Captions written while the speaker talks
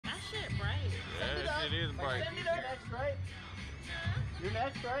Sprite. You're next, right? You're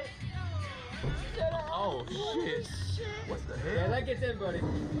next, right? Oh shit! What the hell? Yeah, that gets in, buddy.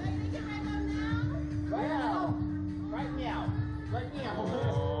 Right now. Right now. Right now.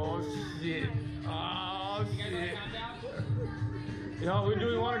 Oh shit! Oh shit! Yo,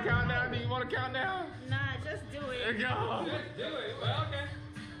 we want to count down? Do you want to count down? Nah, just do it. Go. Just do it. Well, okay.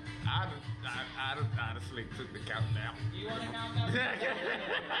 I'd have slick took the countdown. You want to count down?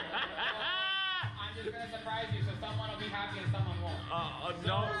 I'm just gonna surprise you, so someone will be happy and someone won't.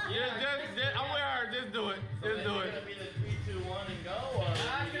 No. Just, I'm with her. Just do it. Just do it. It's gonna be the 3, 2, 1, and go. Or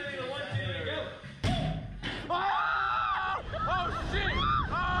That's gonna be the 1, 2, 3, go. Oh! Oh shit!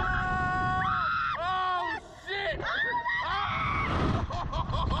 Oh shit! Oh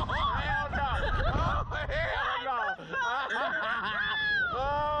hell no! Oh hell no!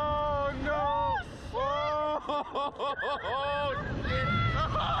 Oh no! Oh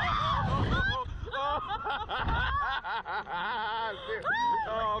shit!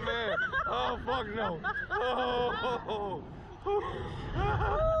 Oh man! Oh fuck no!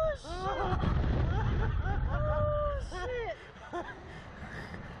 Shit.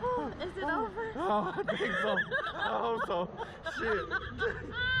 Is it over? Oh, I think so. I hope so. Shit.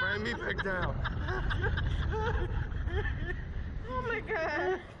 Bring me back down. Oh my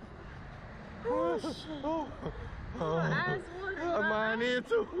god. Oh shit. Eyes water. Mine in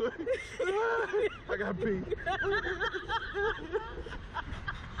too. I got pee.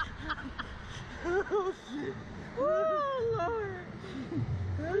 Oh shit. Oh Lord.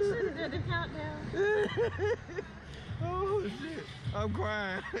 We should have did the countdown. Oh shit. I'm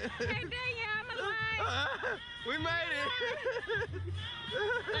crying. Hey Daniel, I'm alive. We made it.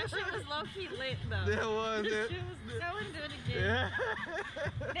 That shit was low key lit though. That was it. Shit was, I wouldn't do it again. Yeah.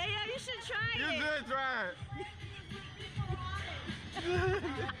 Daniel, you should try You it. good trying.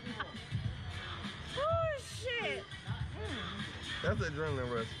 Oh shit. That's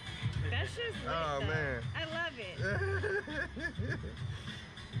adrenaline rush. That shit's lit Oh though. man. I love it.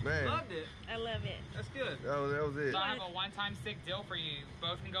 Man. Loved it. I love it. That's good. That was it. So I have a one-time stick deal for you.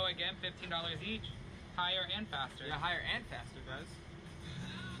 Both can go again, $15 each. Higher and faster. Yeah, higher and faster, guys.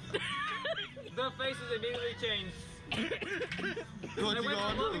 The faces immediately changed. What you I went from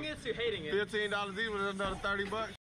gonna loving do? it to hating it. $15 each with another $30.